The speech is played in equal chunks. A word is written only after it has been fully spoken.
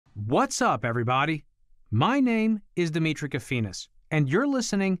What's up, everybody? My name is Demetri Kofinas, and you're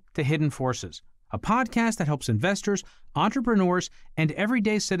listening to Hidden Forces, a podcast that helps investors, entrepreneurs, and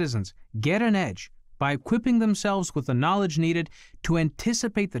everyday citizens get an edge by equipping themselves with the knowledge needed to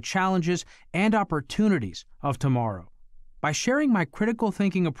anticipate the challenges and opportunities of tomorrow. By sharing my critical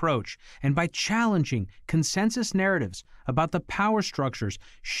thinking approach and by challenging consensus narratives about the power structures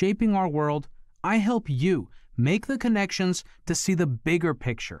shaping our world, I help you make the connections to see the bigger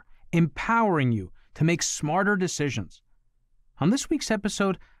picture, empowering you to make smarter decisions. On this week's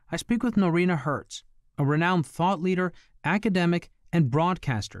episode, I speak with Noreena Hertz, a renowned thought leader, academic, and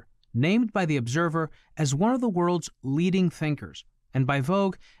broadcaster, named by The Observer as one of the world's leading thinkers, and by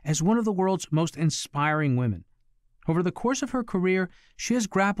Vogue as one of the world's most inspiring women. Over the course of her career, she has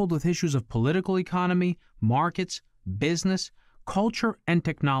grappled with issues of political economy, markets, business, culture, and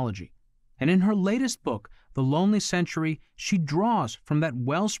technology. And in her latest book, The Lonely Century, she draws from that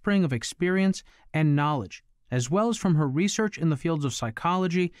wellspring of experience and knowledge, as well as from her research in the fields of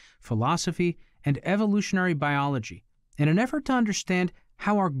psychology, philosophy, and evolutionary biology, in an effort to understand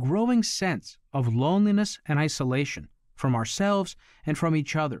how our growing sense of loneliness and isolation from ourselves and from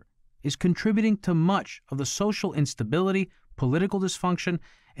each other is contributing to much of the social instability, political dysfunction,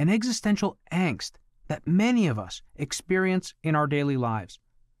 and existential angst that many of us experience in our daily lives.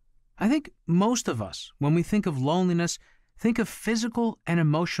 I think most of us, when we think of loneliness, think of physical and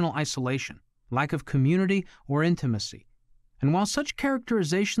emotional isolation, lack of community or intimacy. And while such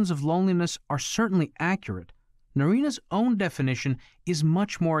characterizations of loneliness are certainly accurate, Noreena's own definition is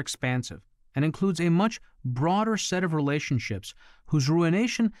much more expansive and includes a much broader set of relationships whose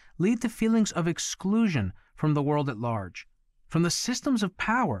ruination lead to feelings of exclusion from the world at large, from the systems of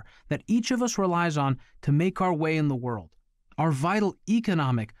power that each of us relies on to make our way in the world, our vital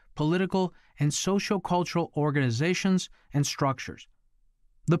economic, political, and socio-cultural organizations and structures.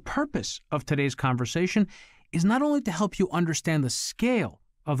 The purpose of today's conversation is not only to help you understand the scale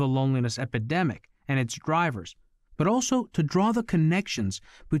of the loneliness epidemic and its drivers, but also to draw the connections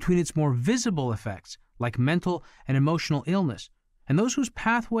between its more visible effects, like mental and emotional illness, and those whose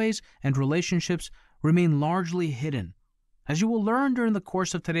pathways and relationships remain largely hidden. As you will learn during the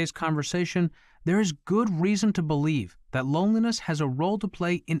course of today's conversation, there is good reason to believe that loneliness has a role to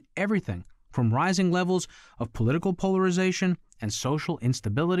play in everything from rising levels of political polarization and social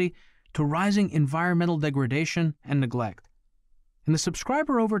instability to rising environmental degradation and neglect. In the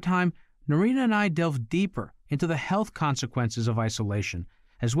subscriber overtime, Noreena and I delve deeper into the health consequences of isolation,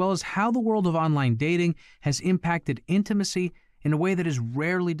 as well as how the world of online dating has impacted intimacy in a way that is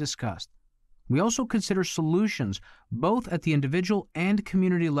rarely discussed. We also consider solutions, both at the individual and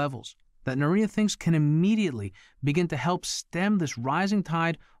community levels, that Noreena thinks can immediately begin to help stem this rising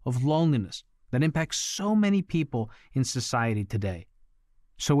tide of loneliness that impacts so many people in society today.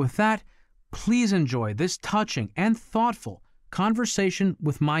 So with that, please enjoy this touching and thoughtful conversation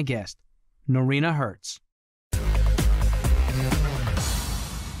with my guest, Noreena Hertz.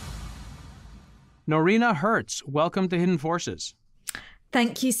 Noreena Hertz, welcome to Hidden Forces.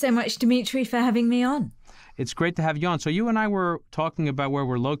 Thank you so much, Demetri, for having me on. It's great to have you on. So you and I were talking about where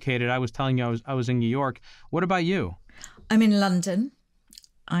we're located. I was telling you I was in New York. What about you? I'm in London.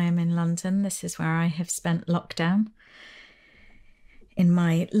 I am in London. This is where I have spent lockdown in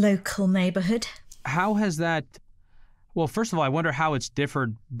my local neighborhood. How has that... Well, first of all, I wonder how it's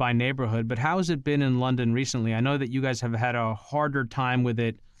differed by neighborhood, but how has it been in London recently? I know that you guys have had a harder time with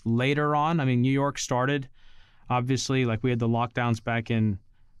it later on. I mean, New York started, obviously, like we had the lockdowns back in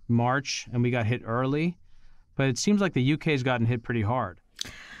March and we got hit early, but it seems like the UK has gotten hit pretty hard.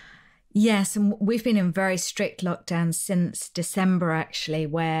 Yes, and we've been in very strict lockdown since December, actually,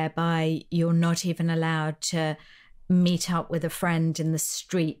 whereby you're not even allowed to meet up with a friend in the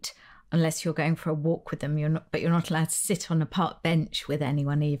street unless you're going for a walk with them. But you're not allowed to sit on a park bench with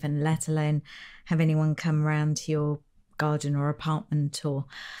anyone even, let alone have anyone come around to your garden or apartment or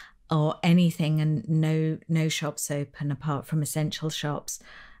anything, and no shops open apart from essential shops.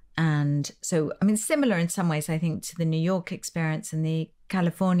 And so, I mean, similar in some ways, I think, to the New York experience and the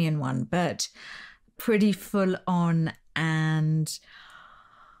Californian one, but pretty full on. And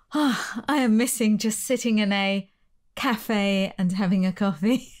I am missing just sitting in a cafe and having a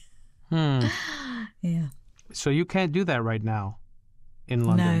coffee. Yeah. So you can't do that right now in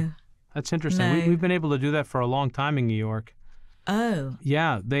London? No. That's interesting. No. We've been able to do that for a long time in New York. Oh.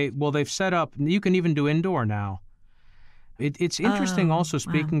 Yeah. They've set up, you can even do indoor now. It's interesting also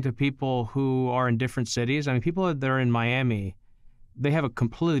speaking to people who are in different cities. I mean, people that are in Miami, they have a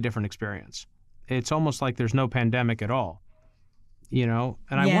completely different experience. It's almost like there's no pandemic at all, you know?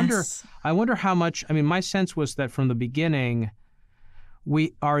 And yes. I wonder how much, I mean, my sense was that from the beginning,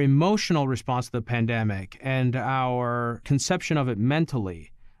 our emotional response to the pandemic and our conception of it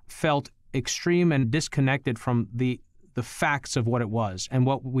mentally felt extreme and disconnected from the facts of what it was and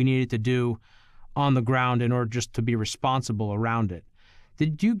what we needed to do on the ground in order just to be responsible around it.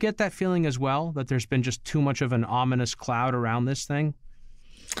 Did you get that feeling as well, that there's been just too much of an ominous cloud around this thing?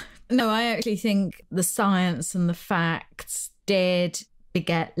 No, I actually think the science and the facts did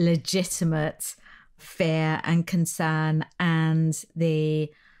beget legitimate fear and concern, and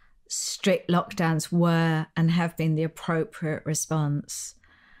the strict lockdowns were and have been the appropriate response.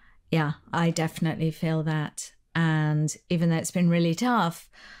 Yeah, I definitely feel that. And even though it's been really tough,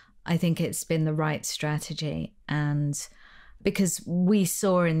 I think it's been the right strategy. And because we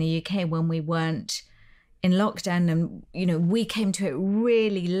saw in the UK when we weren't in lockdown and, we came to it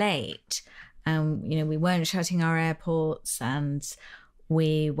really late. We weren't shutting our airports and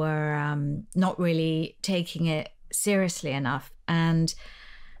we were not really taking it seriously enough and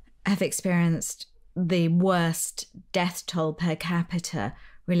have experienced the worst death toll per capita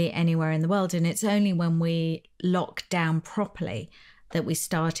really anywhere in the world. And it's only when we locked down properly that we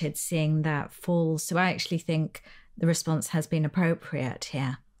started seeing that fall. So I actually think the response has been appropriate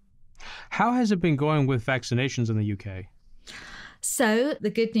here. How has it been going with vaccinations in the UK? So the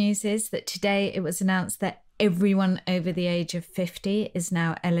good news is that today it was announced that everyone over the age of 50 is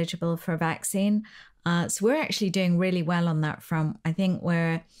now eligible for a vaccine. So we're actually doing really well on that front. I think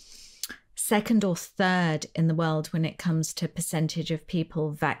we're second or third in the world when it comes to percentage of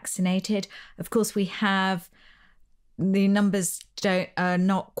people vaccinated. Of course, we have the numbers are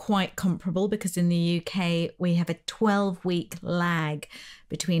not quite comparable because in the UK, we have a 12-week lag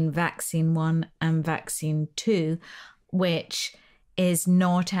between vaccine 1 and vaccine 2, which is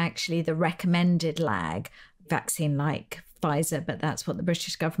not actually the recommended lag vaccine like Pfizer, but that's what the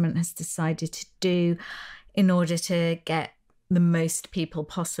British government has decided to do in order to get the most people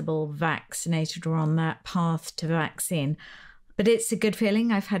possible vaccinated or on that path to vaccine. But it's a good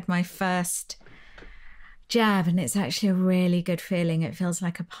feeling. I've had my first jab and it's actually a really good feeling. It feels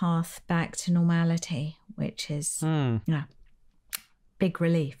like a path back to normality, which is big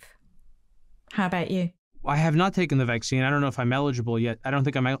relief. How about you? I have not taken the vaccine. I don't know if I'm eligible yet. I don't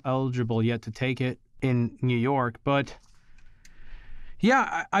think I'm eligible yet to take it in New York. But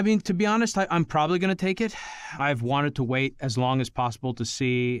yeah, I mean, to be honest, I'm probably going to take it. I've wanted to wait as long as possible to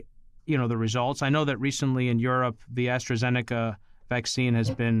see, the results. I know that recently in Europe, the AstraZeneca vaccine has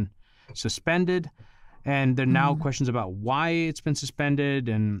been suspended. And there are now questions about why it's been suspended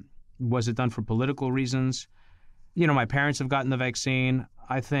and was it done for political reasons? My parents have gotten the vaccine.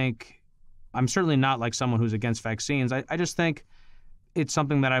 I think I'm certainly not like someone who's against vaccines. I just think it's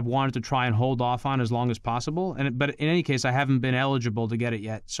something that I've wanted to try and hold off on as long as possible. But in any case, I haven't been eligible to get it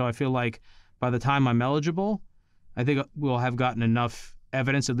yet. So I feel like by the time I'm eligible, I think we'll have gotten enough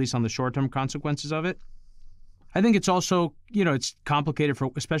evidence, at least on the short-term consequences of it. I think it's also, it's complicated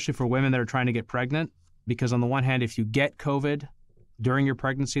especially for women that are trying to get pregnant. Because on the one hand, if you get COVID during your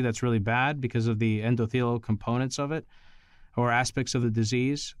pregnancy, that's really bad because of the endothelial components of it or aspects of the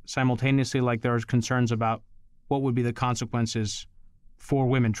disease. Simultaneously, there are concerns about what would be the consequences for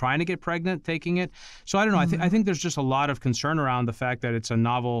women trying to get pregnant, taking it. So I don't know. I think there's just a lot of concern around the fact that it's a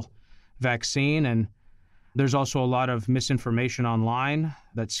novel vaccine. And there's also a lot of misinformation online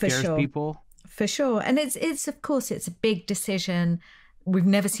that scares people. For sure. And it's of course, it's a big decision. We've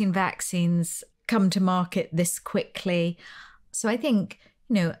never seen vaccines come to market this quickly. So I think,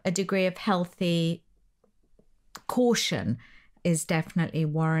 a degree of healthy caution is definitely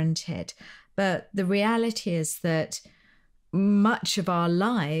warranted. But the reality is that much of our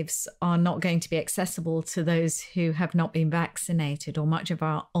lives are not going to be accessible to those who have not been vaccinated, or much of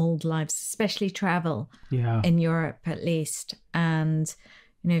our old lives, especially travel in Europe at least. And,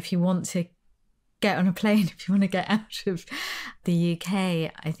 if you want to get on a plane, if you want to get out of the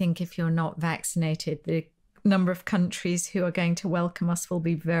UK, I think if you're not vaccinated, the number of countries who are going to welcome us will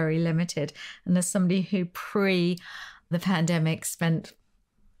be very limited. And as somebody who pre the pandemic spent,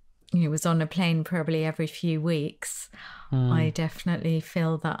 was on a plane probably every few weeks, I definitely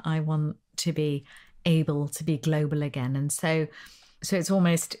feel that I want to be able to be global again. And so it's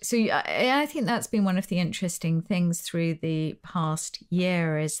almost, I think that's been one of the interesting things through the past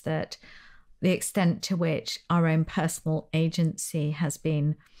year, is that the extent to which our own personal agency has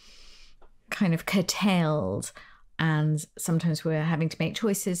been kind of curtailed. And sometimes we're having to make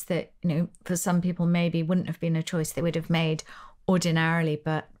choices that, for some people maybe wouldn't have been a choice they would have made ordinarily,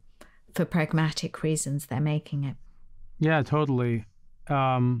 but for pragmatic reasons, they're making it. Yeah, totally.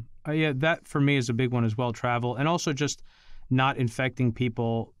 That for me is a big one as well, travel. And also just not infecting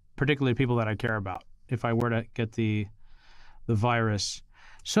people, particularly people that I care about. If I were to get the the virus.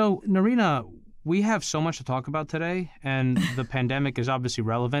 So, Noreena, we have so much to talk about today, and the pandemic is obviously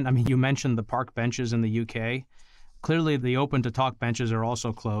relevant. I mean, you mentioned the park benches in the UK. Clearly, the open to talk benches are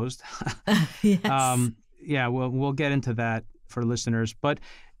also closed. Yes. Yeah, we'll get into that for listeners. But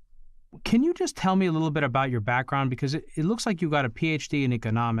can you just tell me a little bit about your background? Because it looks like you got a PhD in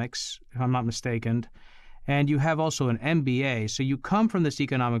economics, if I'm not mistaken, and you have also an MBA. So you come from this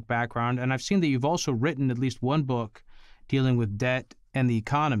economic background, and I've seen that you've also written at least one book dealing with debt and the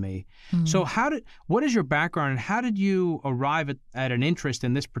economy. So what is your background, and how did you arrive at an interest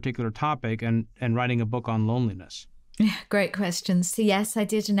in this particular topic and writing a book on loneliness? Yeah, great question. So yes, I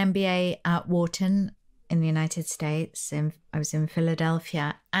did an MBA at Wharton in the United States. I was in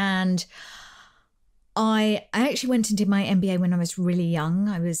Philadelphia, and I actually went and did my MBA when I was really young.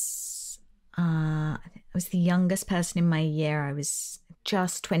 I was the youngest person in my year. I was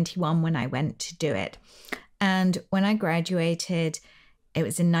just 21 when I went to do it. And when I graduated, it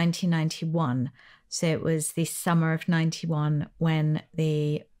was in 1991. So it was the summer of 91 when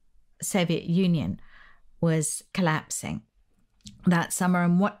the Soviet Union was collapsing that summer.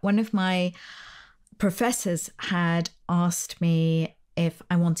 And one of my professors had asked me if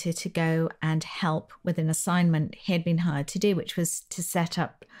I wanted to go and help with an assignment he had been hired to do, which was to set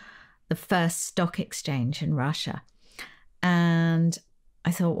up the first stock exchange in Russia. And I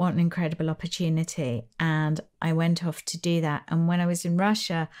thought, what an incredible opportunity. And I went off to do that. And when I was in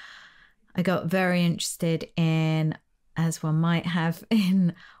Russia, I got very interested in, as one might have,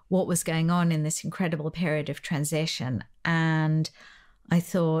 in what was going on in this incredible period of transition. And I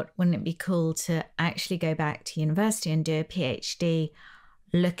thought, wouldn't it be cool to actually go back to university and do a PhD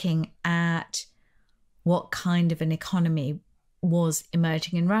looking at what kind of an economy was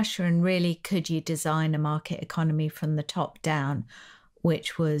emerging in Russia, and really, could you design a market economy from the top down,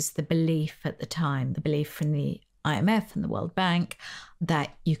 which was the belief at the time, the belief from the IMF and the World Bank,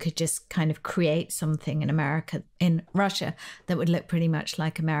 that you could just kind of create something in Russia that would look pretty much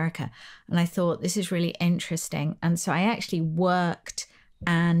like America. And I thought, this is really interesting. And so I actually worked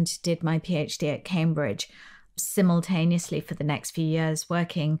and did my PhD at Cambridge simultaneously for the next few years,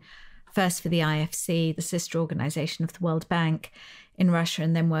 working first for the IFC, the sister organization of the World Bank in Russia,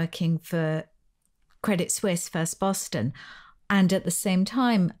 and then working for Credit Suisse, First Boston, and at the same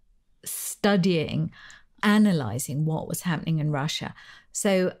time studying, analyzing what was happening in Russia.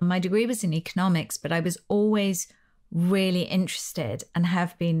 So my degree was in economics, but I was always really interested, and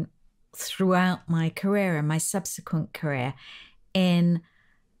have been throughout my career and my subsequent career, in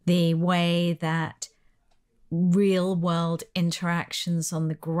the way that real world interactions on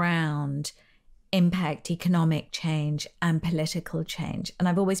the ground impact economic change and political change. And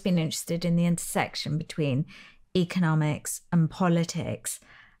I've always been interested in the intersection between economics and politics,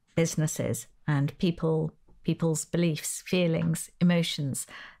 businesses and people's beliefs, feelings, emotions,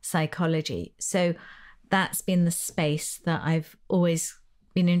 psychology. So that's been the space that I've always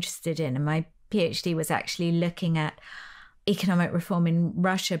been interested in. And my PhD was actually looking at economic reform in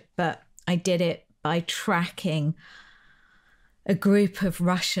Russia, but I did it by tracking a group of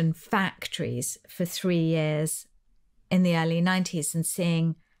Russian factories for 3 years in the early 90s, and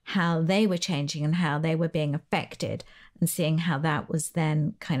seeing how they were changing and how they were being affected, and seeing how that was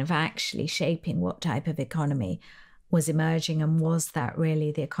then kind of actually shaping what type of economy was emerging, and was that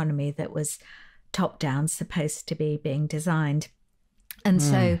really the economy that was top down supposed to be being designed. And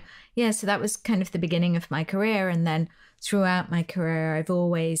so that was kind of the beginning of my career. And then throughout my career, I've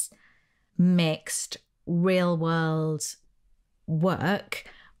always mixed real world work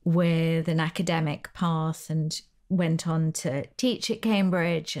with an academic path, and went on to teach at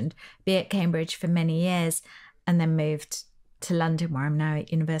Cambridge and be at Cambridge for many years, and then moved to London, where I'm now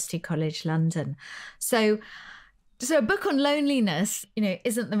at University College London. So a book on loneliness,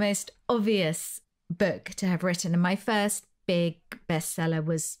 isn't the most obvious book to have written. And my first big bestseller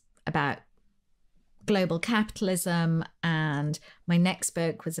was about global capitalism, and my next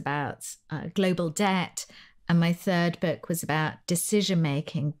book was about global debt, and my third book was about decision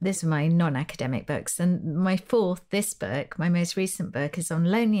making. These are my non-academic books. And my fourth, this book, my most recent book, is on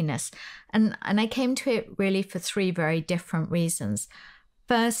loneliness. And I came to it really for three very different reasons.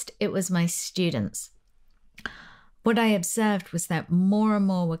 First, it was my students. What I observed was that more and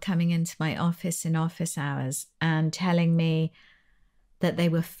more were coming into my office in office hours and telling me that they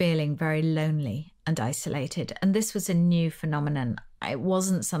were feeling very lonely and isolated. And this was a new phenomenon. It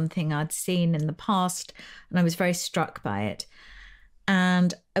wasn't something I'd seen in the past, and I was very struck by it.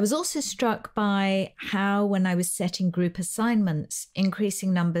 And I was also struck by how, when I was setting group assignments,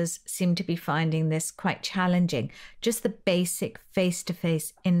 increasing numbers seemed to be finding this quite challenging, just the basic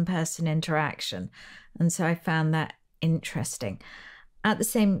face-to-face in-person interaction. And so I found that interesting. At the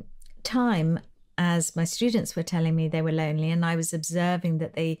same time, as my students were telling me they were lonely, and I was observing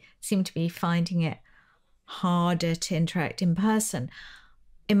that they seemed to be finding it harder to interact in person.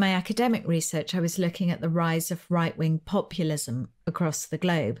 In my academic research, I was looking at the rise of right-wing populism across the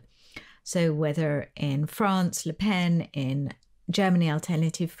globe. So whether in France, Le Pen, in Germany,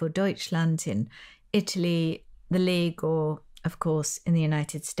 Alternative für Deutschland, in Italy, the League, or of course in the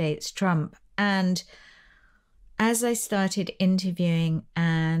United States, Trump. And as I started interviewing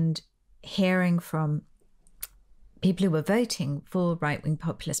and hearing from people who were voting for right-wing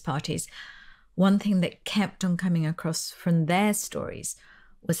populist parties, one thing that kept on coming across from their stories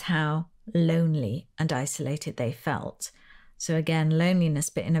was how lonely and isolated they felt. So again, loneliness,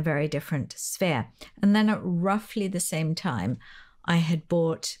 but in a very different sphere. And then at roughly the same time, I had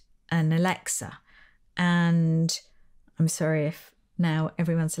bought an Alexa. And I'm sorry if now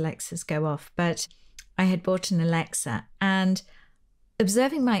everyone's Alexas go off, but I had bought an Alexa, and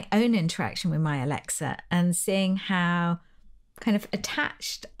observing my own interaction with my Alexa and seeing how kind of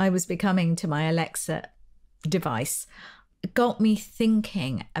attached I was becoming to my Alexa device got me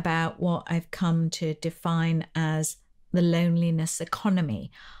thinking about what I've come to define as the loneliness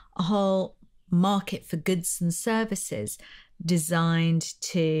economy, a whole market for goods and services designed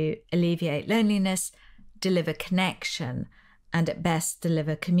to alleviate loneliness, deliver connection, and at best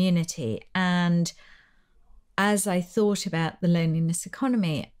deliver community. And as I thought about the loneliness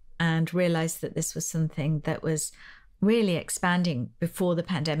economy and realized that this was something that was really expanding before the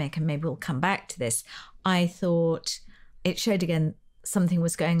pandemic, and maybe we'll come back to this, I thought it showed again something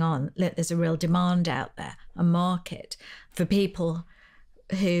was going on. Look, there's a real demand out there, a market for people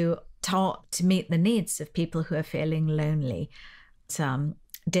who taught to meet the needs of people who are feeling lonely,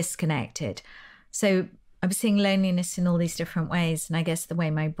 disconnected. So I was seeing loneliness in all these different ways. And I guess the way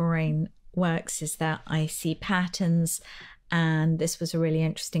my brain works is that I see patterns, and this was a really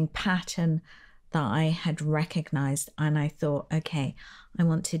interesting pattern that I had recognized, and I thought, okay, I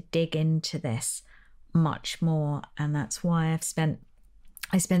want to dig into this much more. And that's why I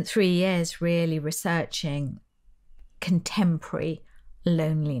spent 3 years really researching contemporary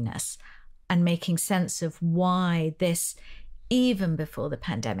loneliness and making sense of why this, even before the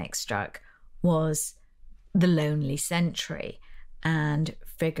pandemic struck, was the lonely century, and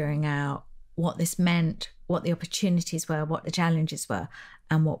figuring out what this meant, what the opportunities were, what the challenges were,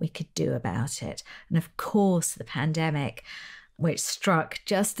 and what we could do about it. And of course, the pandemic, which struck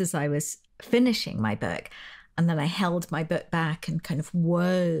just as I was finishing my book, and then I held my book back and kind of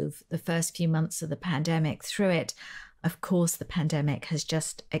wove the first few months of the pandemic through it. Of course, the pandemic has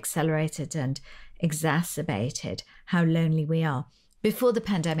just accelerated and exacerbated how lonely we are. Before the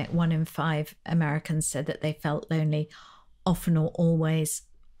pandemic, 1 in 5 Americans said that they felt lonely. Often or always,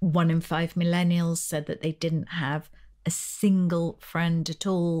 1 in 5 millennials said that they didn't have a single friend at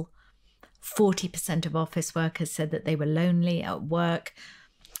all. 40% of office workers said that they were lonely at work.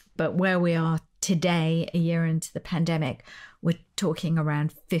 But where we are today, a year into the pandemic, we're talking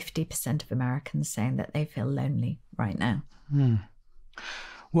around 50% of Americans saying that they feel lonely right now.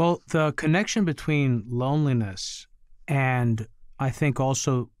 Well, the connection between loneliness and I think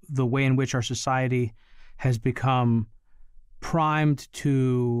also the way in which our society has become primed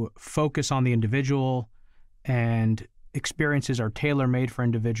to focus on the individual, and experiences are tailor-made for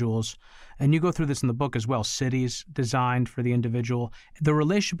individuals. And you go through this in the book as well, cities designed for the individual. The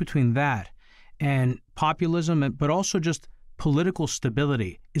relationship between that and populism, but also just political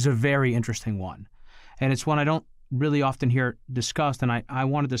stability, is a very interesting one. And it's one I don't really often hear discussed, and I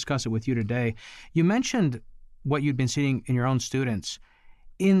want to discuss it with you today. You mentioned what you'd been seeing in your own students.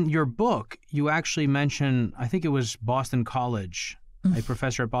 In your book, you actually mention, I think it was Boston College, a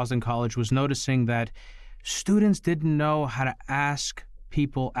professor at Boston College was noticing that students didn't know how to ask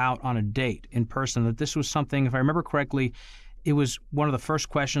people out on a date in person, that this was something, if I remember correctly, it was one of the first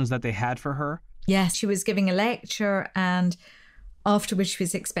questions that they had for her. Yes, she was giving a lecture, and afterwards she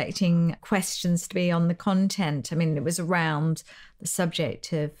was expecting questions to be on the content. I mean, it was around the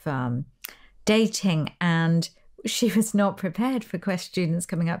subject of dating, and she was not prepared for students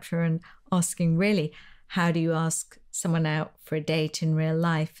coming up to her and asking, really, how do you ask someone out for a date in real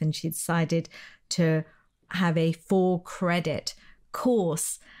life? And she decided to have a 4-credit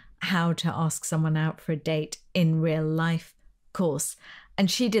course, how to ask someone out for a date in real life course.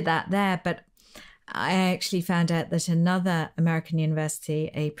 And she did that there. But I actually found out that another American university,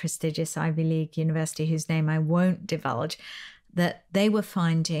 a prestigious Ivy League university whose name I won't divulge, that they were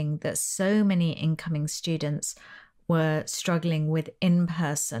finding that so many incoming students were struggling with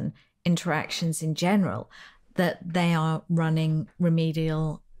in-person interactions in general, that they are running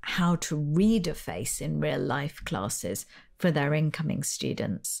remedial how to read a face in real life classes for their incoming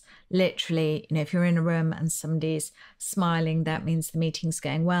students. Literally, if you're in a room and somebody's smiling, that means the meeting's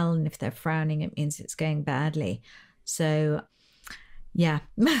going well. And if they're frowning, it means it's going badly. So, yeah.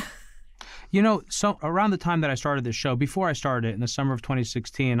 So around the time that I started this show, before I started it in the summer of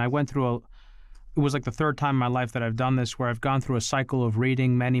 2016, I went through it was like the third time in my life that I've done this, where I've gone through a cycle of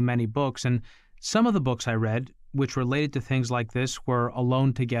reading many, many books. And some of the books I read, which related to things like this, were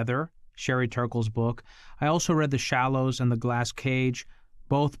Alone Together, Sherry Turkle's book. I also read The Shallows and The Glass Cage,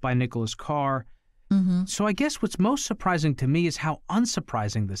 both by Nicholas Carr. Mm-hmm. So I guess what's most surprising to me is how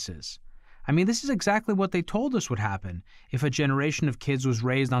unsurprising this is. I mean, this is exactly what they told us would happen if a generation of kids was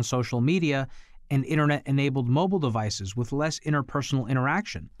raised on social media and internet-enabled mobile devices with less interpersonal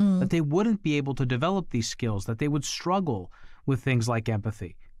interaction, that they wouldn't be able to develop these skills, that they would struggle with things like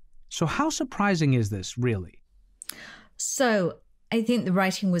empathy. So how surprising is this, really? So I think the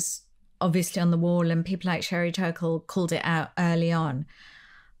writing was obviously on the wall, and people like Sherry Turkle called it out early on.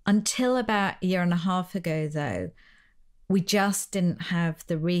 Until about a year and a half ago, though, we just didn't have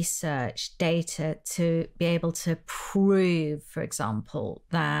the research data to be able to prove, for example,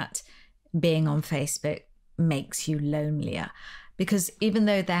 that being on Facebook makes you lonelier. Because even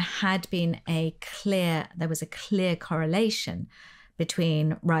though there was a clear correlation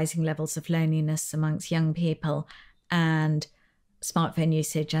between rising levels of loneliness amongst young people and smartphone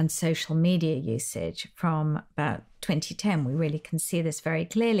usage and social media usage from about 2010, we really can see this very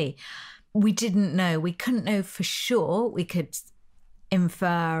clearly. We couldn't know for sure. We could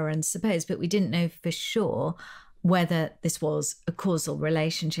infer and suppose, but we didn't know for sure whether this was a causal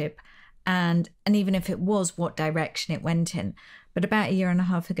relationship. And even if it was, what direction it went in. But about a year and a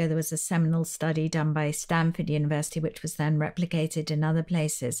half ago, there was a seminal study done by Stanford University, which was then replicated in other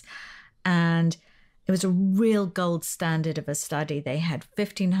places. And it was a real gold standard of a study. They had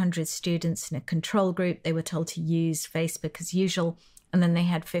 1,500 students in a control group. They were told to use Facebook as usual. And then they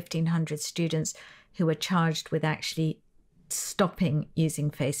had 1,500 students who were charged with actually stopping using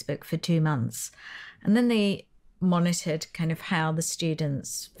Facebook for 2 months. And then they monitored kind of how the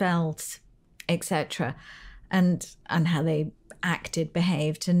students felt, etc., and how they acted,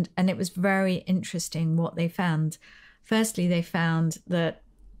 behaved. And it was very interesting what they found. Firstly, they found that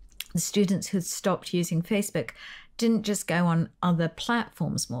the students who stopped using Facebook didn't just go on other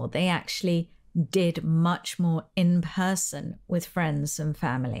platforms more. They actually did much more in person with friends and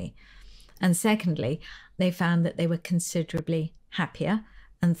family. And secondly, they found that they were considerably happier.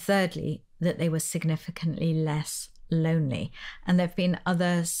 And thirdly, that they were significantly less lonely. And there have been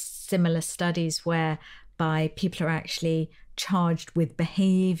other similar studies whereby people are actually charged with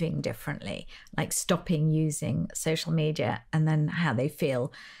behaving differently, like stopping using social media, and then how they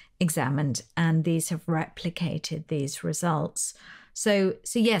feel examined. And these have replicated these results. So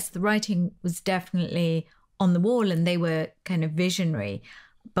yes, the writing was definitely on the wall and they were kind of visionary,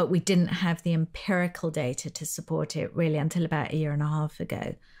 but we didn't have the empirical data to support it really until about a year and a half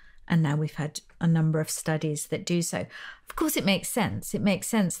ago. And now we've had a number of studies that do so. Of course, it makes sense. It makes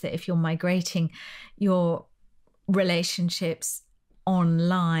sense that if you're migrating your relationships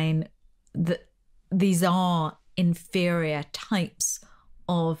online, that these are inferior types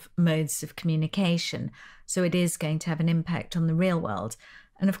of modes of communication. So it is going to have an impact on the real world.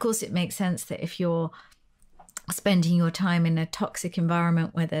 And of course, it makes sense that if you're spending your time in a toxic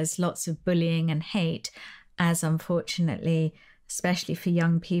environment where there's lots of bullying and hate, as unfortunately, especially for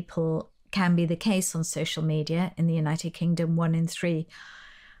young people, can be the case on social media. In the United Kingdom, 1 in 3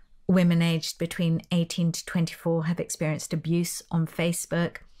 women aged between 18 to 24 have experienced abuse on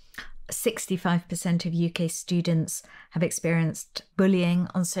Facebook. 65% of UK students have experienced bullying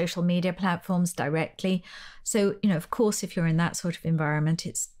on social media platforms directly. So, of course, if you're in that sort of environment,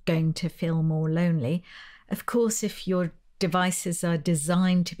 it's going to feel more lonely. Of course, if your devices are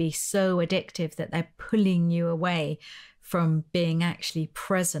designed to be so addictive that they're pulling you away from being actually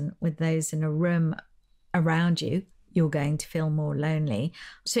present with those in a room around you, you're going to feel more lonely.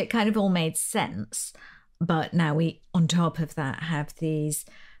 So it kind of all made sense. But now we, on top of that, have these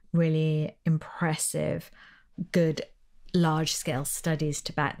really impressive, good, large-scale studies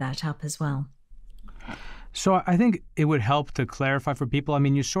to back that up as well. So I think it would help to clarify for people. I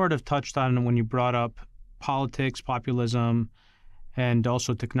mean, you sort of touched on when you brought up politics, populism, and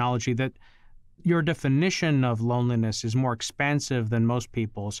also technology, that your definition of loneliness is more expansive than most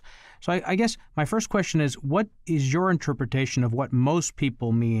people's. So I guess my first question is, what is your interpretation of what most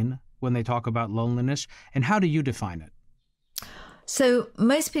people mean when they talk about loneliness, and how do you define it? So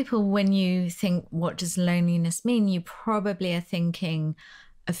most people, when you think, what does loneliness mean, you probably are thinking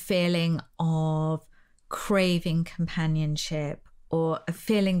a feeling of craving companionship or a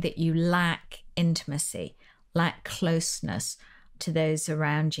feeling that you lack intimacy, lack closeness to those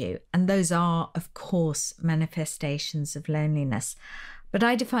around you. And those are, of course, manifestations of loneliness. But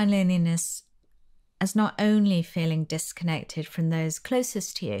I define loneliness as not only feeling disconnected from those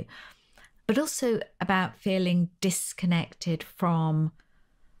closest to you, but also about feeling disconnected from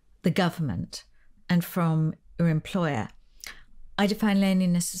the government and from your employer. I define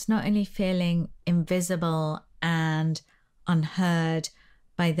loneliness as not only feeling invisible and unheard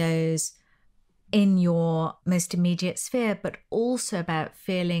by those in your most immediate sphere, but also about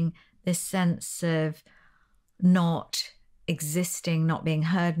feeling this sense of not existing, not being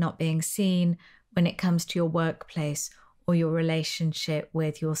heard, not being seen when it comes to your workplace or your relationship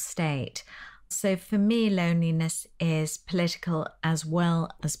with your state. So for me, loneliness is political as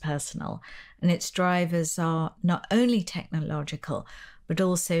well as personal, and its drivers are not only technological, but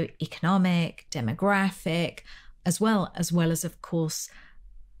also economic, demographic, as well as of course,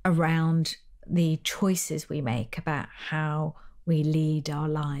 around the choices we make about how we lead our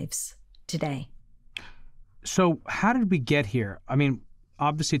lives today. So how did we get here? I mean,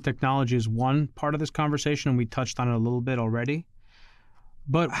 obviously technology is one part of this conversation, and we touched on it a little bit already.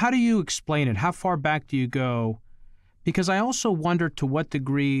 But how do you explain it? How far back do you go? Because I also wonder to what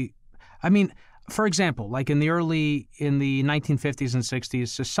degree, I mean, for example, like in the 1950s and 60s,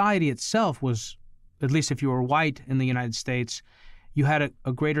 society itself was, at least if you were white in the United States, you had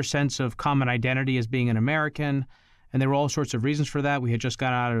a greater sense of common identity as being an American, and there were all sorts of reasons for that. We had just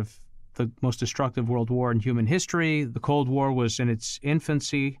got out of the most destructive world war in human history. The Cold War was in its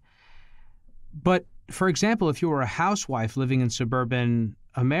infancy. But, for example, if you were a housewife living in suburban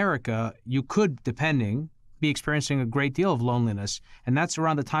America, you could, depending, be experiencing a great deal of loneliness. And that's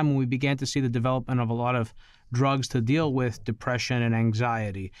around the time when we began to see the development of a lot of drugs to deal with depression and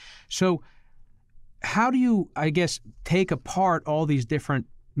anxiety. So how do you, I guess, take apart all these different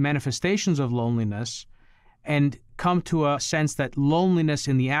manifestations of loneliness and come to a sense that loneliness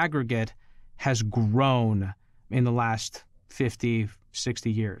in the aggregate has grown in the last 50,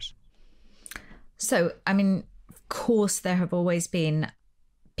 60 years? So, I mean, of course, there have always been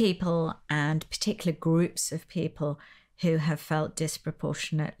people and particular groups of people who have felt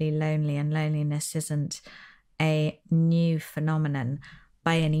disproportionately lonely, and loneliness isn't a new phenomenon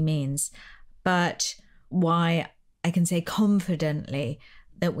by any means. But why I can say confidently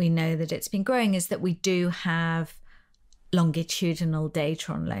that we know that it's been growing is that we do have longitudinal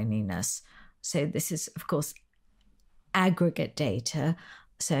data on loneliness. So this is, of course, aggregate data,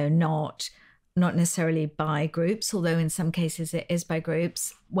 so not necessarily by groups, although in some cases it is by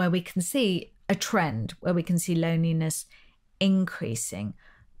groups, where we can see a trend, where we can see loneliness increasing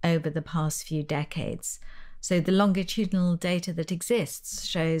over the past few decades. So the longitudinal data that exists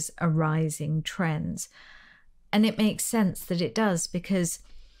shows a rising trend. And it makes sense that it does, because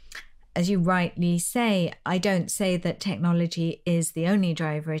as you rightly say, I don't say that technology is the only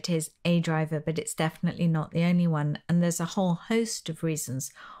driver. It is a driver, but it's definitely not the only one. And there's a whole host of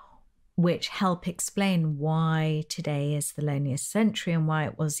reasons which help explain why today is the loneliest century and why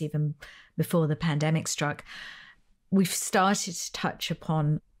it was even before the pandemic struck. We've started to touch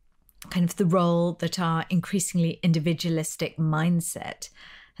upon kind of the role that our increasingly individualistic mindset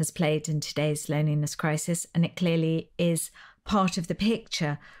has played in today's loneliness crisis, and it clearly is part of the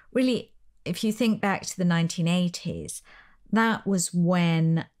picture. Really, if you think back to the 1980s, that was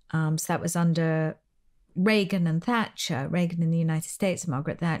when, so that was under Reagan and Thatcher, Reagan in the United States,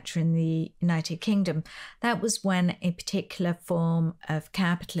 Margaret Thatcher in the United Kingdom. That was when a particular form of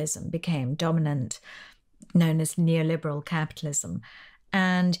capitalism became dominant, known as neoliberal capitalism.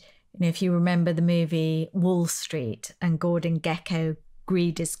 And if you remember the movie Wall Street and Gordon Gekko,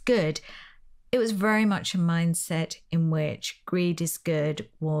 Greed is Good, it was very much a mindset in which greed is good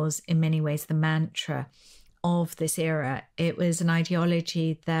was in many ways the mantra of this era. It was an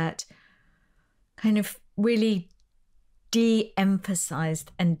ideology that kind of really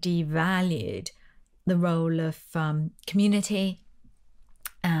de-emphasized and devalued the role of community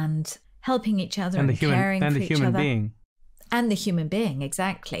and helping each other and caring for each other. And the human being,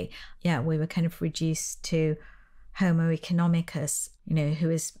 exactly. Yeah, we were kind of reduced to Homo economicus, who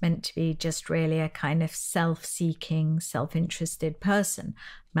is meant to be just really a kind of self-seeking, self-interested person,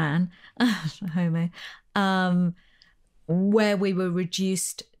 man, Homo, where we were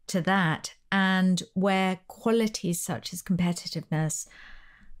reduced to that, and where qualities such as competitiveness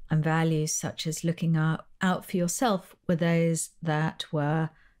and values such as looking out for yourself were those that were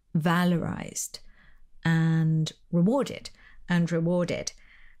valorized and rewarded. And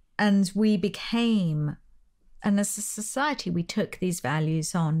we as a society, we took these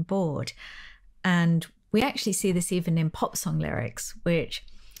values on board. And We actually see this even in pop song lyrics, which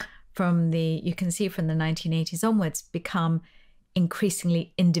you can see from the 1980s onwards become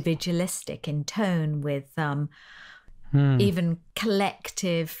increasingly individualistic in tone, with even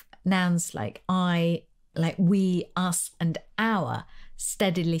collective nouns like I, like we, us, and our,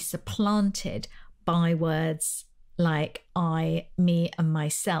 steadily supplanted by words like I, me, and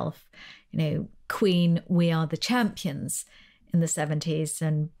myself. Queen, we are the champions in the 70s,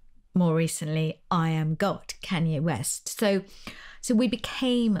 and more recently, I am God, Kanye West. So we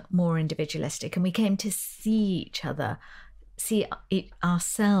became more individualistic, and we came to see each other, see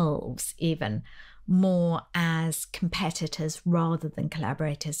ourselves even more as competitors rather than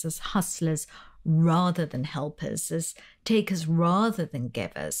collaborators, as hustlers rather than helpers, as takers rather than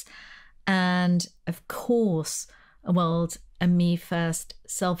givers. And of course, a me first,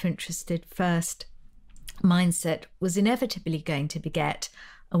 self-interested first mindset was inevitably going to beget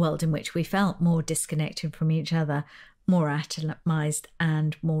a world in which we felt more disconnected from each other, more atomized,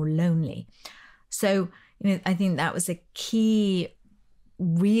 and more lonely. So, I think that was a key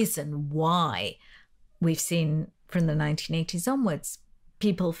reason why we've seen from the 1980s onwards,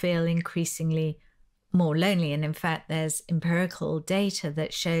 people feel increasingly more lonely. And in fact, there's empirical data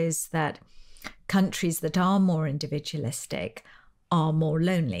that shows that countries that are more individualistic are more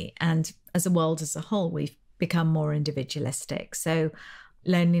lonely. And as a world as a whole, we've become more individualistic. So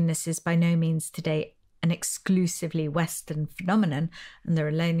loneliness is by no means today an exclusively Western phenomenon. And there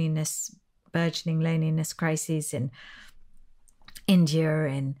are burgeoning loneliness crises in India,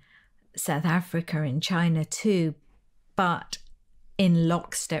 in South Africa, in China too, but in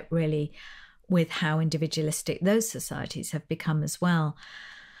lockstep really with how individualistic those societies have become as well.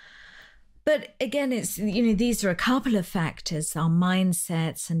 But again, it's, these are a couple of factors, our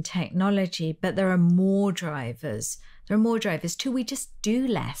mindsets and technology, but there are more drivers. There are more drivers too. We just do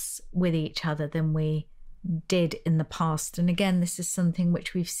less with each other than we did in the past. And again, this is something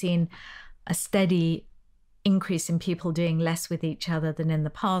which we've seen a steady increase in people doing less with each other than in the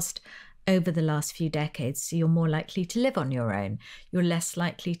past over the last few decades. So you're more likely to live on your own. You're less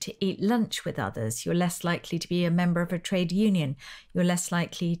likely to eat lunch with others. You're less likely to be a member of a trade union. You're less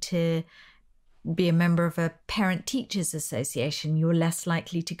likely to be a member of a parent-teachers association. You're less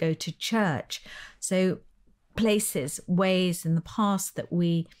likely to go to church. So ways in the past that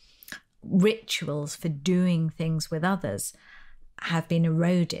rituals for doing things with others have been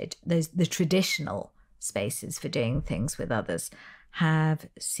eroded. The traditional spaces for doing things with others have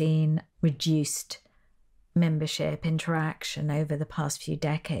seen reduced membership interaction over the past few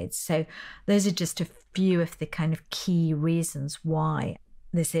decades. So those are just a few of the kind of key reasons why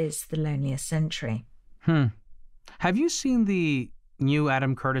this is the loneliest century. Have you seen the new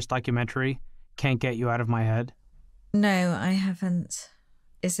Adam Curtis documentary, Can't Get You Out of My Head? No, I haven't.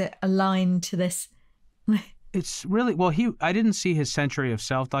 Is it aligned to this? It's really, I didn't see his Century of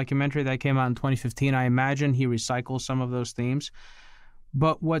Self documentary that came out in 2015. I imagine he recycles some of those themes.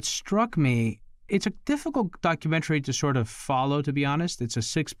 But what struck me, it's a difficult documentary to sort of follow, to be honest. It's a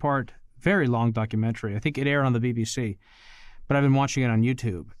 6-part, very long documentary. I think it aired on the BBC, but I've been watching it on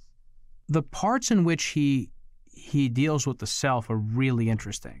YouTube. The parts in which he deals with the self are really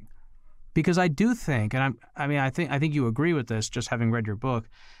interesting, because I do think, and I think you agree with this, just having read your book,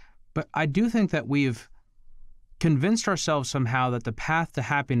 but I do think that we've convinced ourselves somehow that the path to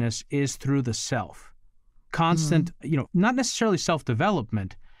happiness is through the self. Constant, not necessarily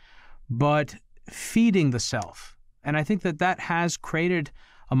self-development, but feeding the self. And I think that has created,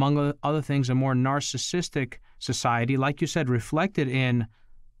 among other things, a more narcissistic society, like you said, reflected in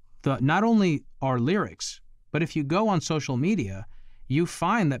not only our lyrics, but if you go on social media, you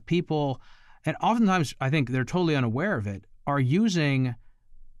find that people, and oftentimes I think they're totally unaware of it, are using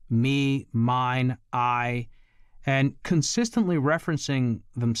me, mine, I, and consistently referencing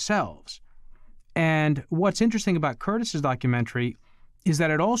themselves. And what's interesting about Curtis's documentary is that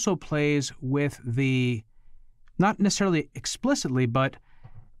it also plays with not necessarily explicitly, but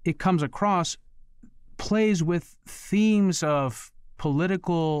it comes across, plays with themes of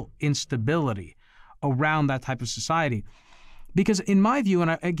political instability around that type of society. Because in my view,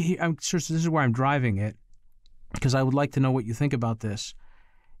 and I'm sure this is where I'm driving it, because I would like to know what you think about this,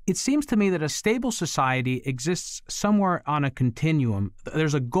 it seems to me that a stable society exists somewhere on a continuum.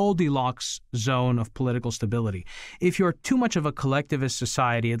 There's a Goldilocks zone of political stability. If you're too much of a collectivist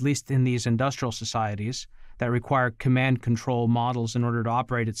society, at least in these industrial societies that require command control models in order to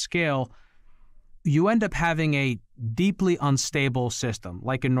operate at scale, you end up having a deeply unstable system,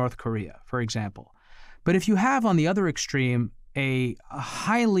 like in North Korea, for example. But if you have, on the other extreme, a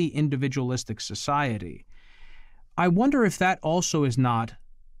highly individualistic society, I wonder if that also is not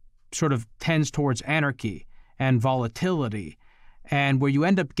sort of tends towards anarchy and volatility, and where you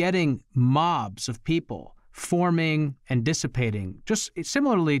end up getting mobs of people forming and dissipating, just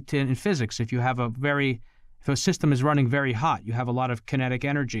similarly to in physics. If a system is running very hot, you have a lot of kinetic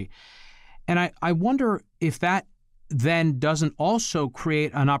energy. And I wonder if that then doesn't also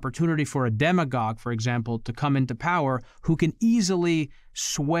create an opportunity for a demagogue, for example, to come into power who can easily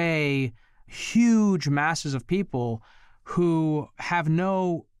sway huge masses of people who have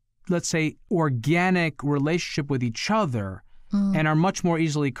no, let's say, organic relationship with each other and are much more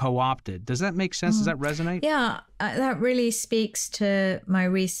easily co-opted. Does that make sense? Does that resonate? Yeah, that really speaks to my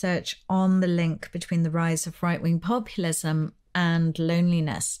research on the link between the rise of right-wing populism and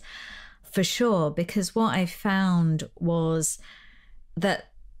loneliness, for sure, because what I found was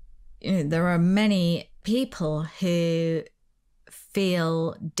that there are many people who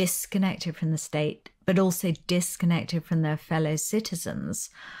feel disconnected from the state, but also disconnected from their fellow citizens,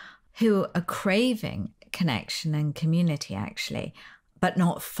 who are craving connection and community, actually, but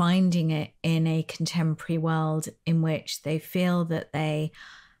not finding it in a contemporary world in which they feel that they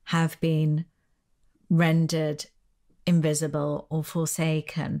have been rendered invisible or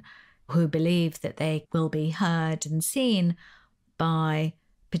forsaken, who believe that they will be heard and seen by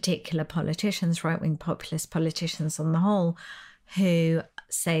particular politicians, right-wing populist politicians on the whole, who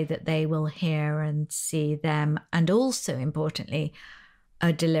say that they will hear and see them, and also, importantly,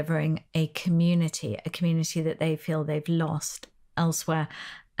 are delivering a community that they feel they've lost elsewhere.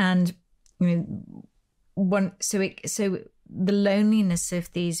 And so the loneliness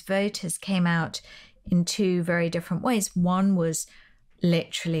of these voters came out in two very different ways. One was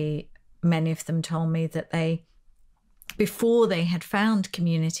literally, many of them told me that before they had found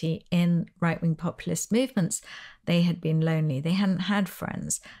community in right-wing populist movements, they had been lonely. They hadn't had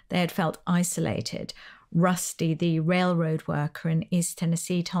friends. They had felt isolated. Rusty, the railroad worker in East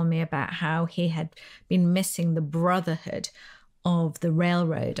Tennessee, told me about how he had been missing the brotherhood of the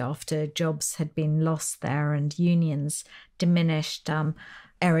railroad after jobs had been lost there and unions diminished.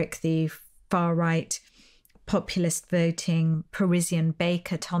 Eric, the far-right populist voting Parisian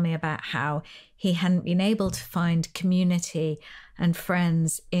baker, told me about how he hadn't been able to find community and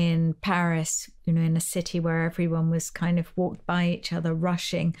friends in Paris, in a city where everyone was kind of walked by each other,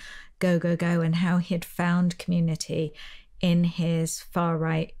 rushing, go, go, go, and how he had found community in his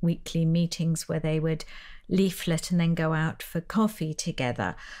far-right weekly meetings where they would leaflet and then go out for coffee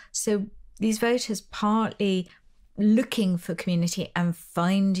together. So these voters partly looking for community and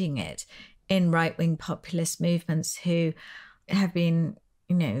finding it in right-wing populist movements who have been,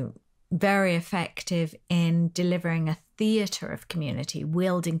 very effective in delivering a theatre of community,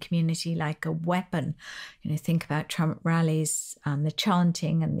 wielding community like a weapon. Think about Trump rallies, the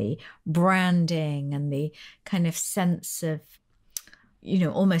chanting and the branding and the kind of sense of,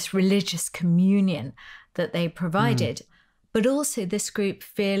 almost religious communion that they provided. But also this group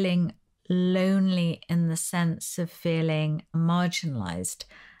feeling lonely in the sense of feeling marginalized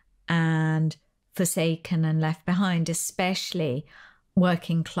and forsaken and left behind, especially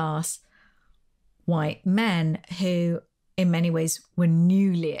working class white men who in many ways were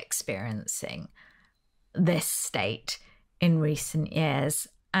newly experiencing this state in recent years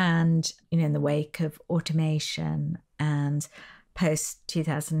and, in the wake of automation and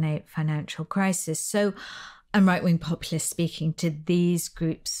post-2008 financial crisis. So, and right-wing populists speaking to these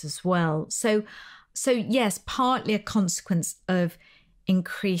groups as well. So yes, partly a consequence of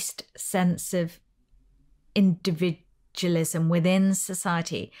increased sense of individualism within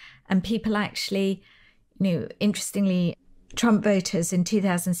society. And people actually, interestingly, Trump voters in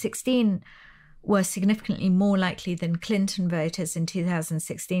 2016 were significantly more likely than Clinton voters in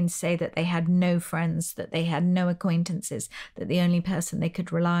 2016 to say that they had no friends, that they had no acquaintances, that the only person they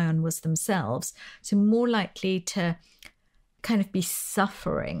could rely on was themselves. So more likely to kind of be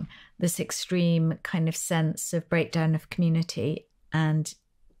suffering this extreme kind of sense of breakdown of community and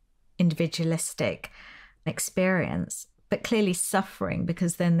individualistic experience, but clearly suffering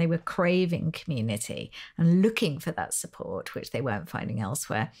because then they were craving community and looking for that support, which they weren't finding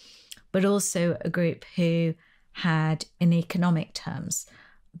elsewhere. But also a group who had, in economic terms,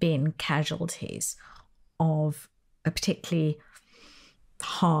 been casualties of a particularly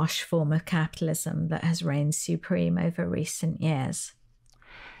harsh form of capitalism that has reigned supreme over recent years.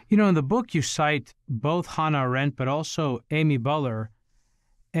 In the book you cite both Hannah Arendt but also Amy Buller,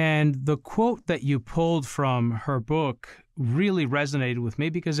 and the quote that you pulled from her book really resonated with me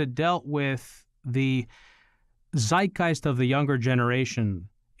because it dealt with the zeitgeist of the younger generation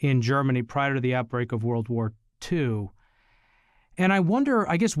in Germany prior to the outbreak of World War II. And I wonder,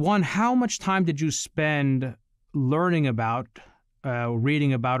 I guess, one, how much time did you spend learning about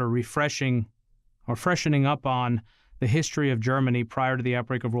reading about or freshening up on the history of Germany prior to the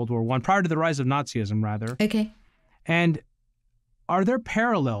outbreak of World War I, prior to the rise of Nazism, rather. Okay. And are there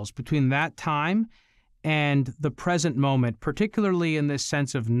parallels between that time and the present moment, particularly in this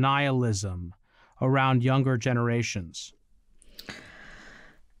sense of nihilism around younger generations?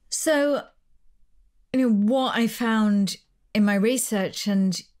 So, what I found in my research,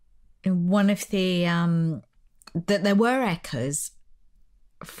 and one of the, that there were echoes,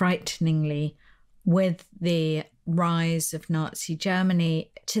 frighteningly, with the rise of Nazi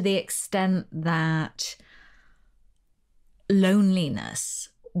Germany, to the extent that loneliness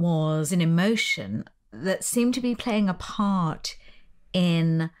was an emotion that seemed to be playing a part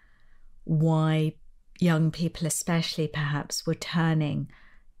in why young people, especially perhaps, were turning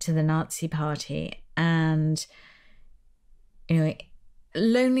to the Nazi Party. And,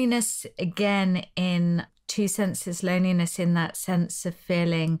 loneliness, again, in two senses: loneliness in that sense of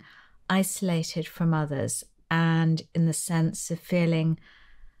feeling isolated from others, and in the sense of feeling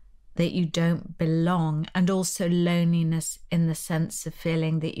that you don't belong, and also loneliness in the sense of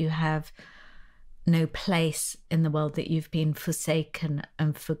feeling that you have no place in the world, that you've been forsaken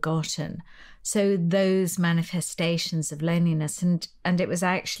and forgotten. So those manifestations of loneliness, and it was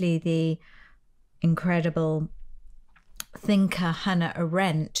actually the incredible thinker Hannah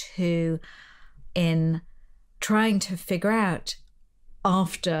Arendt who, in trying to figure out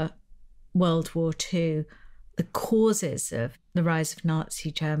after World War II the causes of the rise of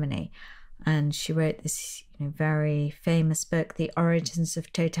Nazi Germany, and she wrote this very famous book, The Origins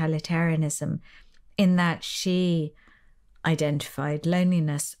of Totalitarianism, in that she identified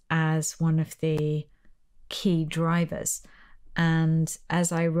loneliness as one of the key drivers. And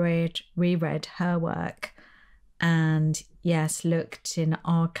as I reread her work, and yes, looked in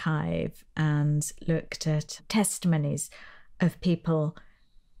archive and looked at testimonies of people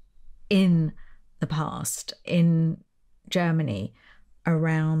in the past in Germany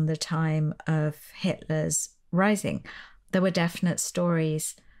around the time of Hitler's rising, there were definite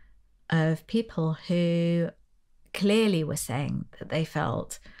stories of people who clearly were saying that they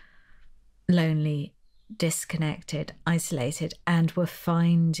felt lonely, disconnected, isolated, and were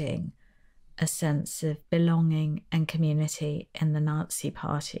finding a sense of belonging and community in the Nazi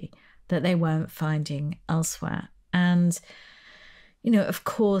Party that they weren't finding elsewhere. And, of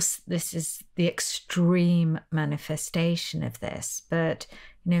course, this is the extreme manifestation of this. But,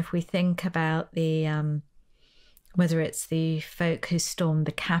 if we think about the, whether it's the folk who stormed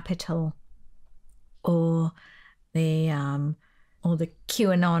the Capitol or the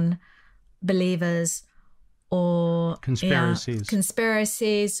QAnon believers, or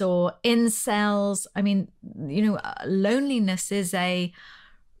conspiracies or incels. I mean, loneliness is a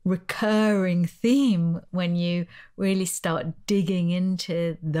recurring theme when you really start digging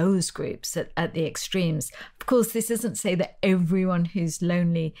into those groups at the extremes. Of course, this doesn't say that everyone who's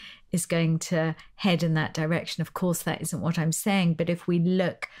lonely is going to head in that direction. Of course, that isn't what I'm saying. But if we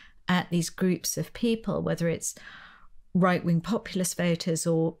look at these groups of people, whether it's right-wing populist voters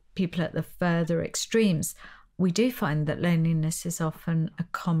or people at the further extremes, we do find that loneliness is often a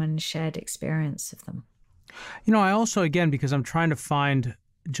common shared experience of them. I also, again, because I'm trying to find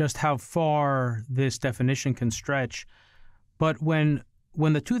just how far this definition can stretch, but when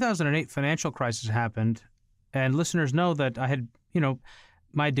the 2008 financial crisis happened, and listeners know that I had,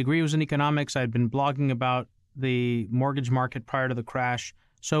 my degree was in economics. I had been blogging about the mortgage market prior to the crash.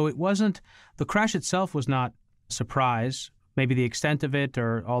 So the crash itself was not a surprise, maybe the extent of it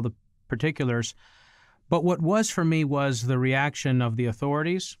or all the particulars. But what was for me was the reaction of the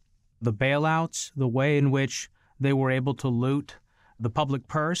authorities, the bailouts, the way in which they were able to loot the public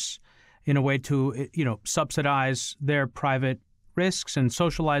purse in a way to, subsidize their private risks and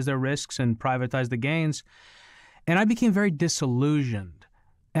socialize their risks and privatize the gains. And I became very disillusioned.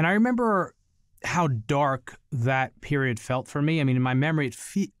 And I remember how dark that period felt for me. I mean, in my memory,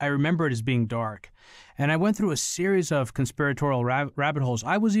 I remember it as being dark. And I went through a series of conspiratorial rabbit holes.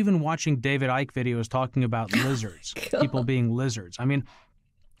 I was even watching David Icke videos talking about lizards, people being lizards. I mean,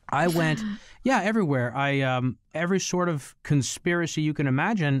 I went, everywhere. Every sort of conspiracy you can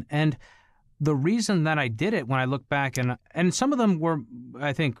imagine. And the reason that I did it, when I look back, and some of them were,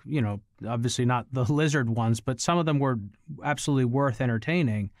 I think, obviously not the lizard ones, but some of them were absolutely worth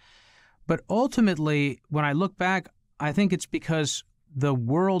entertaining. But ultimately, when I look back, I think it's because the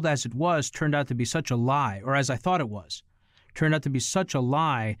world as it was turned out to be such a lie, or as I thought it was, turned out to be such a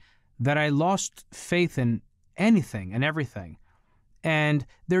lie that I lost faith in anything and everything. And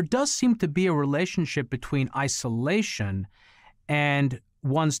there does seem to be a relationship between isolation and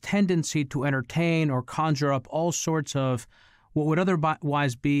one's tendency to entertain or conjure up all sorts of what would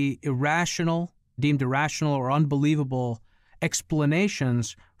otherwise be deemed irrational or unbelievable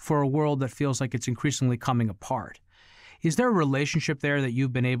explanations for a world that feels like it's increasingly coming apart. Is there a relationship there that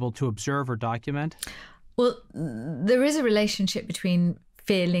you've been able to observe or document? Well, there is a relationship between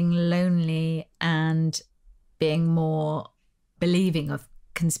feeling lonely and being more believing of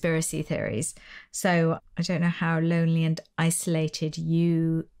conspiracy theories. So I don't know how lonely and isolated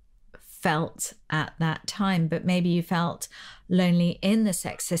you felt at that time, but maybe you felt lonely in this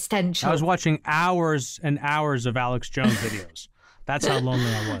existential. I was watching hours and hours of Alex Jones videos. That's how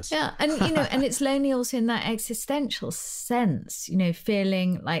lonely I was. Yeah, and and it's lonely also in that existential sense,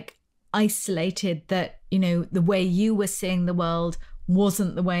 feeling like isolated, that the way you were seeing the world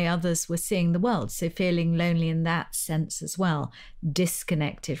wasn't the way others were seeing the world. So feeling lonely in that sense as well,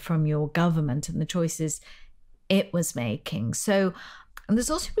 disconnected from your government and the choices it was making. So, and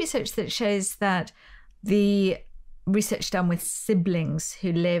there's also research that shows that the research done with siblings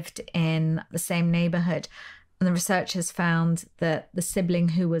who lived in the same neighborhood, and the researchers found that the sibling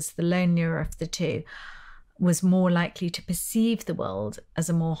who was the lonelier of the two was more likely to perceive the world as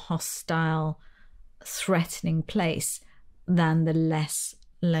a more hostile, threatening place than the less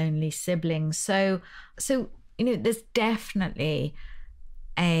lonely siblings. So there's definitely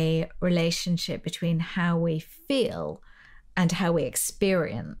a relationship between how we feel and how we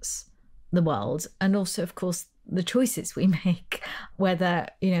experience the world, and also, of course, the choices we make, whether,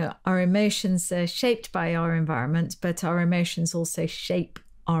 our emotions are shaped by our environment, but our emotions also shape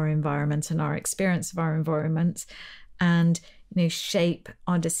our environment and our experience of our environment, and, shape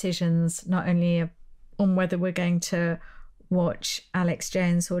our decisions, not only on whether we're going to watch Alex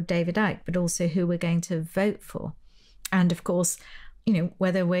Jones or David Icke, but also who we're going to vote for. And of course,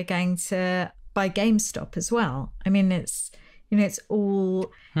 whether we're going to buy GameStop as well. I mean, it's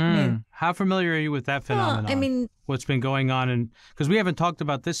all... How familiar are you with that phenomenon? Well, I mean... What's been going on? And because we haven't talked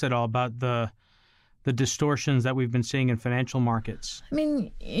about this at all, about the distortions that we've been seeing in financial markets. I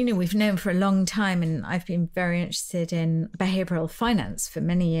mean, we've known for a long time, and I've been very interested in behavioral finance for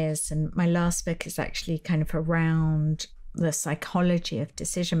many years. And my last book is actually kind of around the psychology of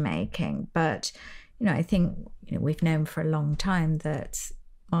decision making. But, I think, we've known for a long time that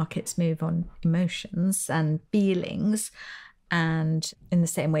markets move on emotions and feelings. And in the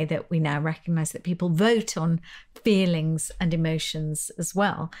same way that we now recognize that people vote on feelings and emotions as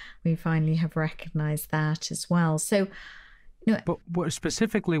well, we finally have recognized that as well. So, but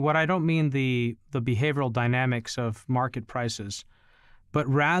specifically, what I don't mean the behavioral dynamics of market prices, but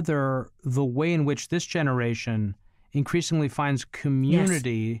rather the way in which this generation increasingly finds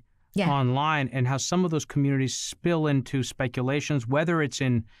community online, and how some of those communities spill into speculations, whether it's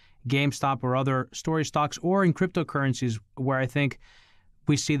in GameStop or other story stocks, or in cryptocurrencies, where I think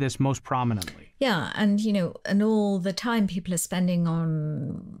we see this most prominently. Yeah, and and all the time people are spending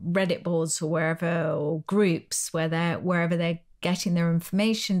on Reddit boards or wherever, or groups wherever they're getting their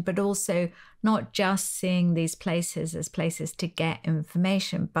information, but also not just seeing these places as places to get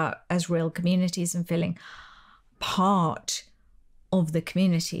information, but as real communities, and feeling part of the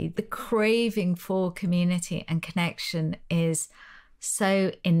community. The craving for community and connection is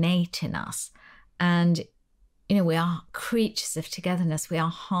so innate in us. And, we are creatures of togetherness. We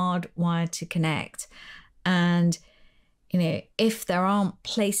are hardwired to connect. And, if there aren't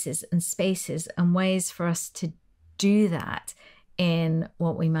places and spaces and ways for us to do that in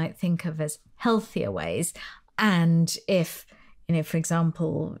what we might think of as healthier ways, and if, for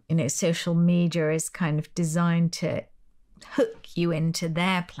example, social media is kind of designed to hook you into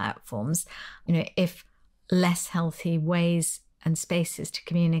their platforms, if less healthy ways and spaces to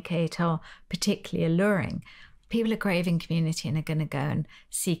communicate are particularly alluring, people are craving community and are going to go and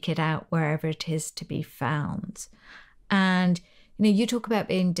seek it out wherever it is to be found. And, you talk about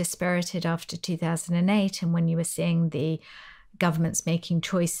being dispirited after 2008, and when you were seeing the governments making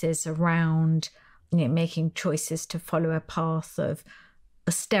choices around, making choices to follow a path of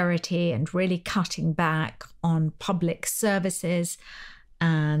austerity and really cutting back on public services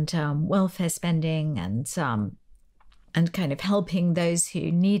and welfare spending, and kind of helping those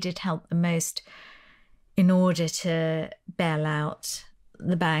who needed help the most in order to bail out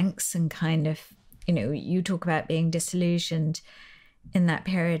the banks, and kind of, you talk about being disillusioned in that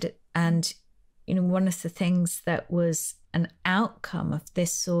period. And, one of the things that was an outcome of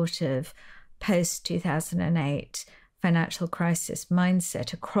this sort of post-2008 financial crisis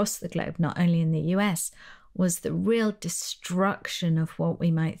mindset across the globe, not only in the US, was the real destruction of what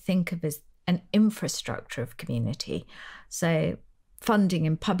we might think of as an infrastructure of community. So funding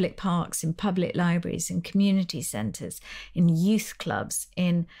in public parks, in public libraries, in community centres, in youth clubs,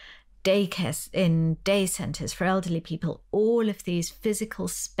 in daycares, in day centres for elderly people, all of these physical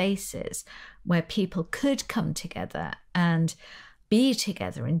spaces where people could come together and be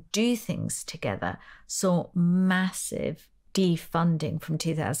together and do things together, saw massive defunding from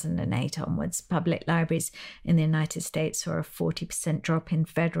 2008 onwards. Public libraries in the United States saw a 40% drop in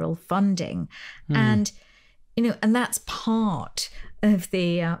federal funding. And, and that's part of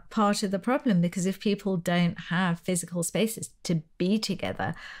the problem, because if people don't have physical spaces to be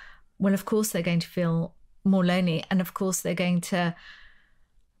together, well, of course, they're going to feel more lonely. And of course, they're going to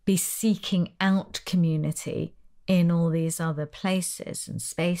be seeking out community in all these other places and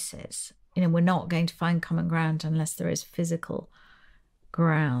spaces. We're not going to find common ground unless there is physical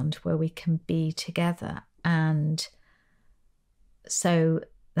ground where we can be together. And so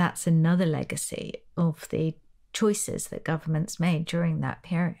that's another legacy of the choices that governments made during that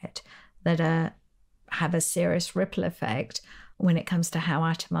period that have a serious ripple effect when it comes to how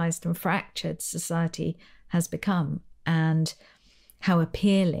atomized and fractured society has become, and how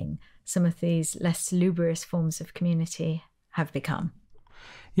appealing some of these less salubrious forms of community have become.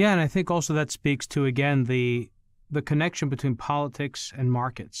 Yeah, and I think also that speaks to, again, the connection between politics and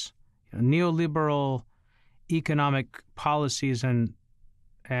markets. Neoliberal economic policies and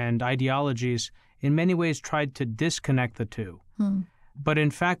ideologies in many ways tried to disconnect the two. But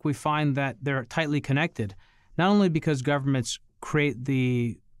in fact, we find that they're tightly connected, not only because governments create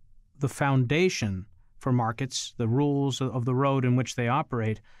the foundation for markets, the rules of the road in which they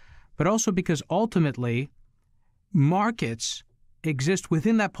operate, but also because ultimately markets exist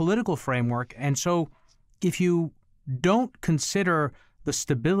within that political framework. And so if you don't consider the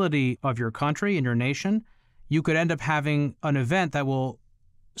stability of your country and your nation, you could end up having an event that will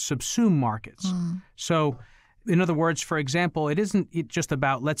subsume markets. So in other words, for example, it isn't just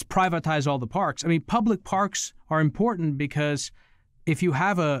about let's privatize all the parks. I mean, public parks are important because if you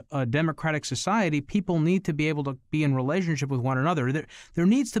have a democratic society, people need to be able to be in relationship with one another. There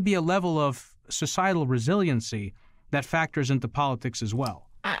needs to be a level of societal resiliency that factors into politics as well.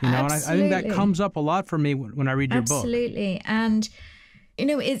 And I think that comes up a lot for me when I read your book. Absolutely. And,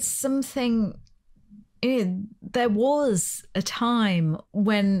 it's something, there was a time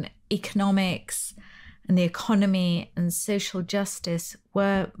when economics and the economy and social justice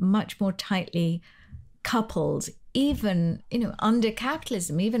were much more tightly coupled, even, under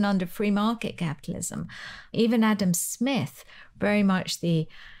capitalism, even under free market capitalism. Even Adam Smith, very much the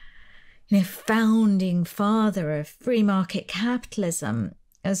founding father of free market capitalism,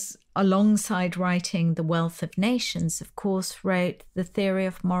 as alongside writing The Wealth of Nations, of course, wrote The Theory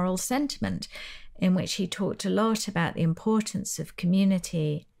of Moral Sentiment, in which he talked a lot about the importance of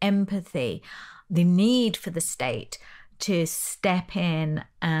community, empathy, the need for the state to step in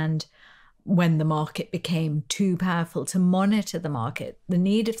and, when the market became too powerful, to monitor the market, the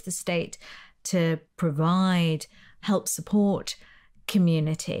need of the state to provide, help support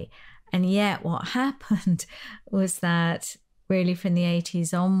community. And yet what happened was that really from the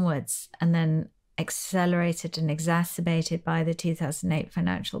 80s onwards, and then accelerated and exacerbated by the 2008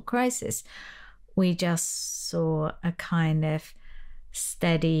 financial crisis, we just saw a kind of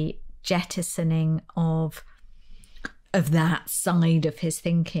steady jettisoning of that side of his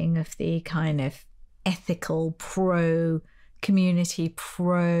thinking, of the kind of ethical, pro-community,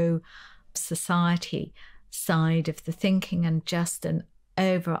 pro-society side of the thinking, and just an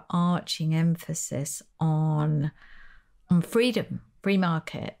overarching emphasis on freedom, free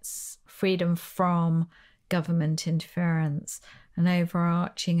markets, freedom from government interference, an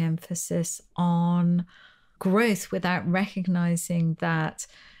overarching emphasis on growth without recognizing that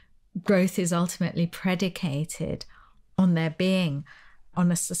growth is ultimately predicated on there being,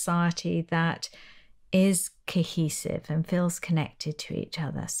 on a society that is cohesive and feels connected to each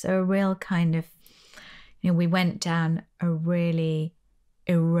other. So a real kind of, we went down a really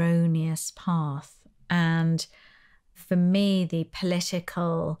erroneous path. And for me, the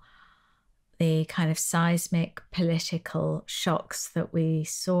kind of seismic political shocks that we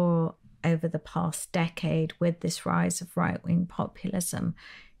saw over the past decade with this rise of right-wing populism,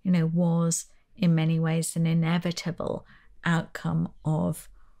 was in many ways an inevitable outcome of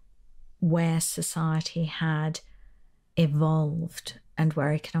where society had evolved and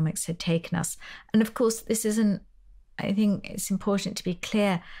where economics had taken us. And of course, this isn't, I think it's important to be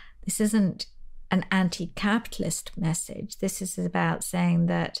clear, this isn't an anti-capitalist message. This is about saying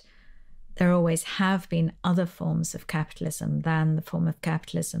that there always have been other forms of capitalism than the form of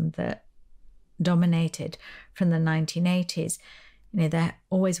capitalism that dominated from the 1980s. There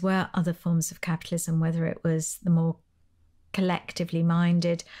always were other forms of capitalism, whether it was the more collectively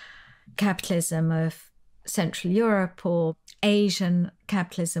minded capitalism of Central Europe or Asian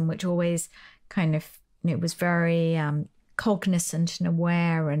capitalism, which always kind of, was very cognizant and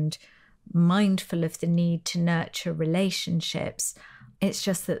aware and mindful of the need to nurture relationships. It's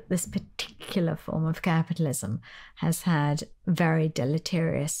just that this particular form of capitalism has had very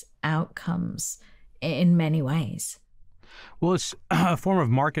deleterious outcomes in many ways. Well, it's a form of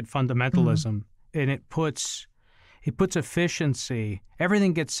market fundamentalism, and it puts efficiency.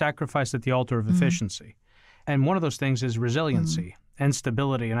 Everything gets sacrificed at the altar of efficiency. And one of those things is resiliency and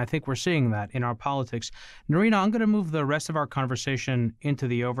stability. And I think we're seeing that in our politics. Noreena, I'm going to move the rest of our conversation into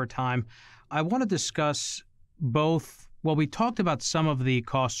the overtime. I want to discuss both. Well, we talked about some of the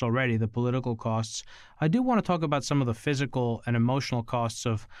costs already, the political costs. I do want to talk about some of the physical and emotional costs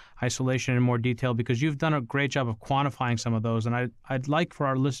of isolation in more detail, because you've done a great job of quantifying some of those. And I'd like for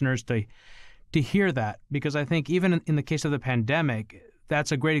our listeners to hear that, because I think even in the case of the pandemic,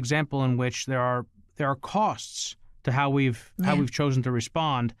 that's a great example in which there are costs to how we've chosen to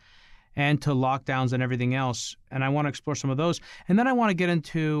respond, and to lockdowns and everything else. And I want to explore some of those. And then I want to get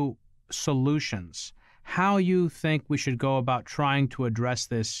into solutions, how you think we should go about trying to address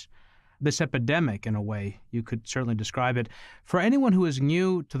this epidemic in a way. You could certainly describe it. For anyone who is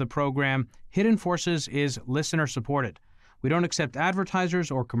new to the program, Hidden Forces is listener supported. We don't accept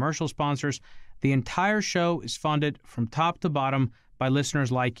advertisers or commercial sponsors. The entire show is funded from top to bottom by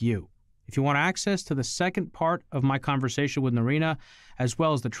listeners like you. If you want access to the second part of my conversation with Noreena, as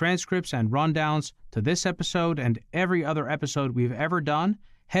well as the transcripts and rundowns to this episode and every other episode we've ever done,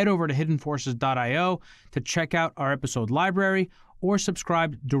 head over to hiddenforces.io to check out our episode library, or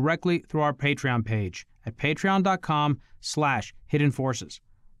subscribe directly through our Patreon page at patreon.com/hiddenforces.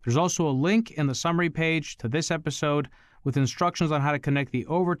 There's also a link in the summary page to this episode with instructions on how to connect the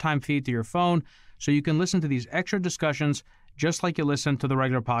overtime feed to your phone, so you can listen to these extra discussions just like you listen to the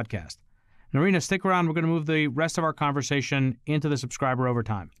regular podcast. Noreena, stick around. We're going to move the rest of our conversation into the subscriber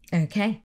overtime. Okay.